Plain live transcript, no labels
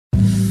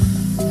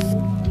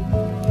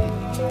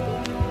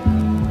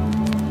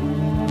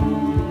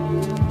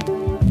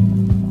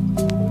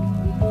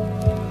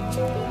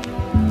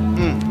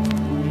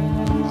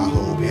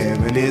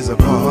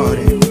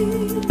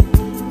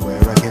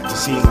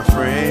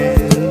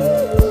friends.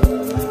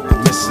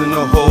 I'm missing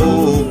a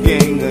whole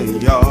gang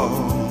of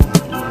y'all.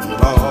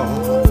 I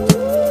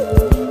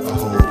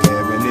hope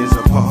heaven is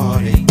a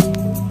party,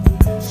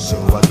 so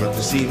I get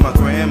to see my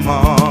grandma.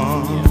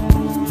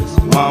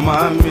 Mama,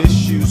 I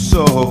miss you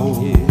so.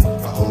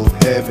 I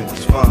hope heaven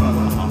is fun.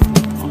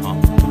 I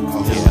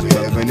hope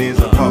heaven is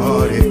a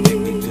party,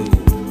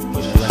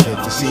 where I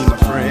get to see my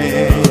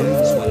friends.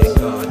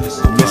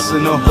 I'm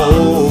missing a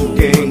whole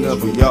gang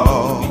of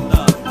y'all.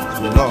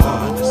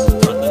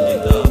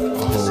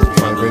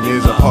 Heaven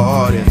is a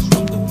party,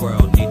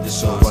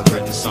 so I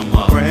get to see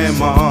my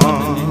grandma.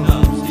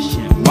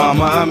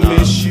 Mama, I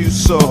miss you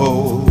so.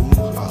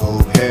 I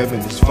hope heaven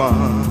is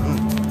fun.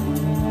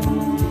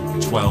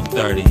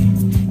 12:30,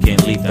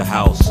 can't leave the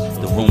house,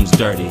 the room's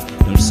dirty.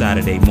 Them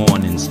Saturday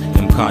mornings,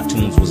 them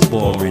cartoons was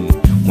boring.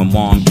 When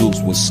Mom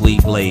Dukes would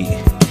sleep late,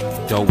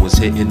 dough was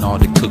hitting all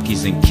the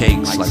cookies and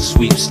cakes like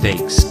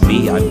sweepstakes.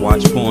 Me, I'd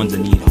watch porns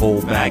and eat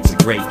whole bags of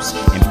grapes,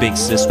 and Big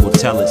Sis would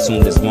tell it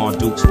soon as Mom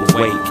Dukes would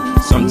wake.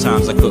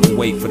 Sometimes I couldn't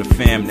wait for the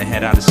fam to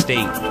head out of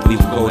state. We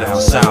would go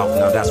down south,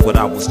 now that's what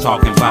I was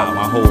talking about.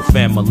 My whole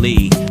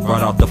family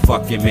brought out the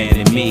fucking man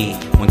in me.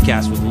 When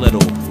Cass was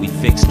little, we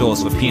fixed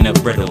doors for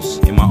peanut brittles.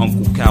 In my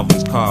Uncle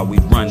Calvin's car,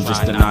 we'd run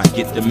just to not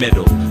get the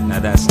middle. Now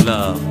that's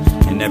love,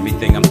 and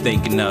everything I'm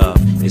thinking of,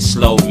 it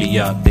slowed me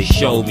up, they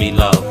showed me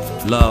love.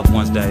 Loved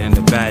ones that in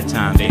the bad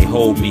times, they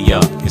hold me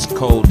up. It's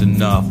cold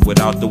enough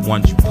without the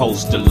ones you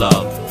supposed to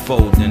love.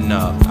 Folding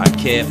up, I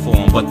care for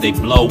them, but they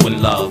blow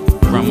in love.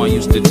 Grandma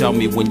used to tell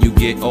me when you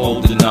get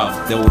old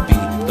enough, there will be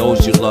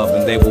those you love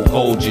and they will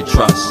hold your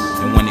trust.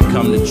 And when it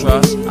come to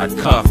trust, I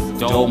cuff,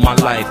 dole my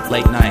life,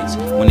 late nights.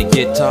 When it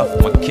get tough,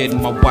 my kid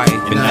and my wife,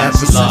 and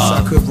that's love.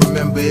 Since I could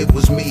remember, it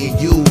was me and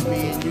you.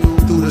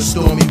 Through the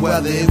stormy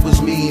weather, it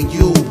was me and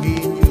you.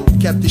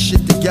 Kept the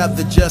shit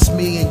together, just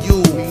me and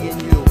you.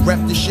 Rep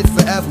the shit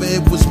forever,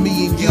 it was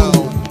me and you.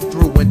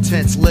 Through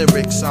intense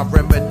lyrics, I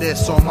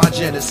reminisce on my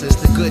genesis,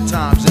 the good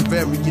times and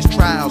various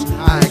trials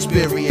I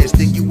experienced.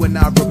 And you and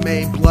I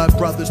remain blood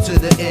brothers to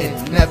the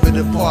end, never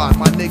depart.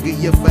 My nigga,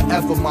 you're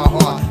forever my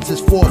heart.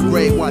 Since 4th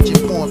grade, watching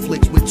porn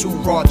flicks with 2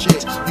 raw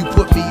chicks, you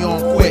put me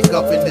on quick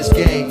up in this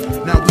game.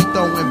 Now we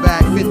throwing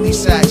back 50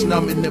 sacks,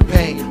 numbing the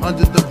pain.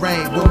 Under the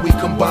rain, when we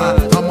combine,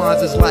 our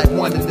minds is like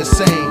one and the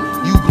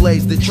same. You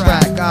blaze the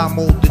track, I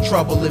mold the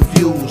trouble and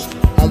views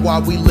on why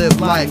we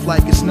live life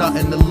like it's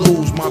nothing to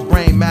lose. My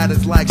brain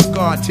matters like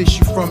scar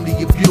tissue from the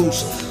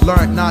abuse.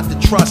 Learned not to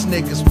trust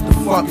niggas, what the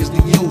fuck is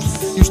the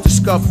use? Used to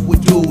scuffle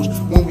with dudes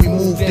when we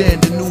moved in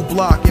the new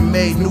block and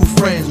made new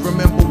friends.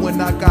 Remember when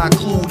I got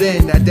clued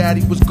in that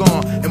daddy was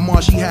gone and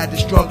mom, she had to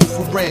struggle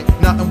for rent.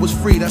 Nothing was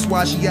free, that's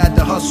why she had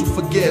to hustle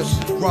for gifts.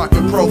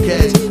 Rockin'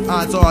 Pro-Cats,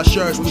 odds are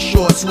shirts with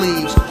short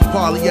sleeves,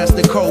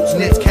 polyester coats,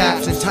 knit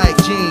caps and tight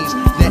jeans.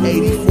 Then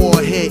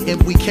 84 hit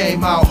and we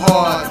came out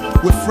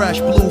hard with fresh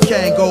blue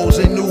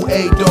Kangos and new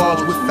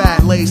A-Dogs with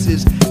fat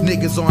laces.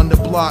 Niggas on the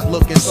block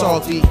looking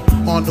salty.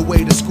 On the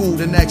way to school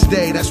the next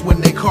day, that's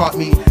when they caught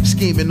me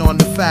scheming on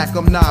the fact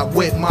I'm not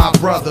with my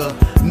brother,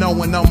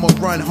 knowing I'ma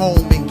run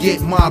home and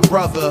get my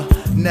brother.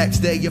 Next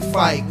day you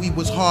fight, we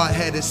was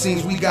hard-headed,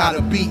 seems we got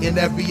a beating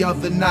every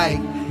other night.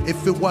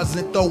 If it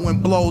wasn't throwing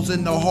blows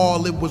in the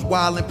hall, it was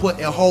wildin'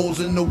 putting holes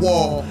in the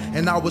wall.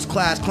 And I was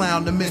class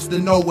clown, the Mr.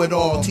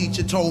 Know-It-All.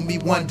 Teacher told me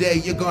one day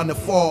you're gonna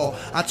fall.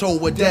 I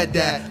told her dead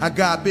that I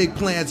got big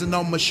plans and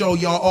I'ma show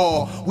y'all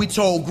all. We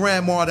told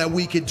grandma that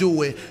we could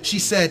do it. She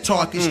said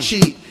talk is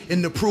cheap,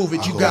 and to prove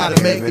it you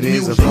gotta make the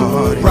music.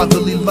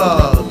 Brotherly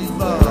love.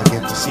 I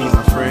get to see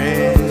my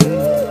friends.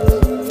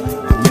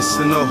 I'm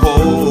missing a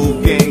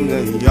whole gang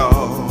of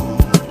y'all.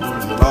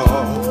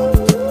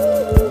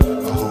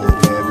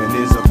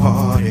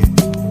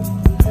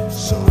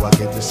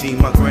 See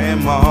my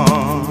grandma.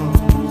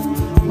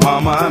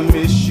 Mama, I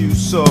miss you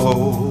so.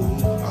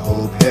 I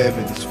hope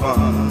heaven is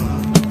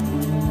fun.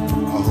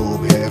 I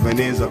hope heaven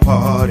is a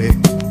party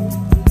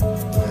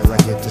where I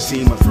get to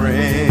see my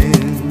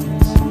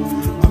friends.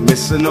 I'm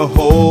missing a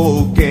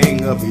whole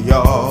gang of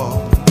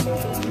y'all.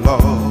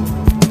 Lord,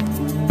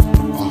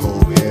 I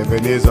hope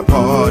heaven is a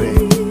party,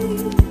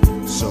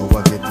 so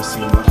I get to see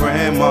my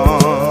grandma.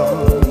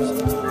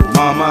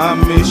 Mama, I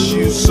miss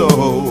you so.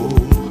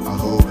 I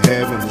hope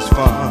heaven is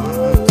fun.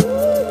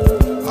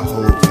 I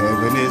hope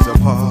heaven is a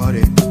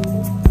party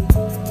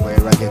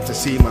where I get to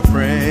see my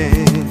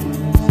friends.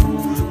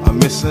 I'm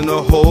missing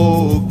a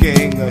whole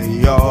gang of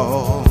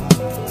y'all,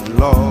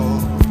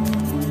 Lord.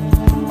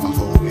 I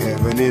hope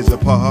heaven is a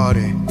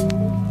party,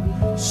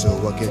 so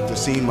I get to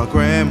see my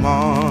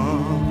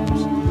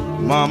grandmas.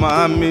 Mama,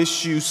 I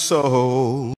miss you so.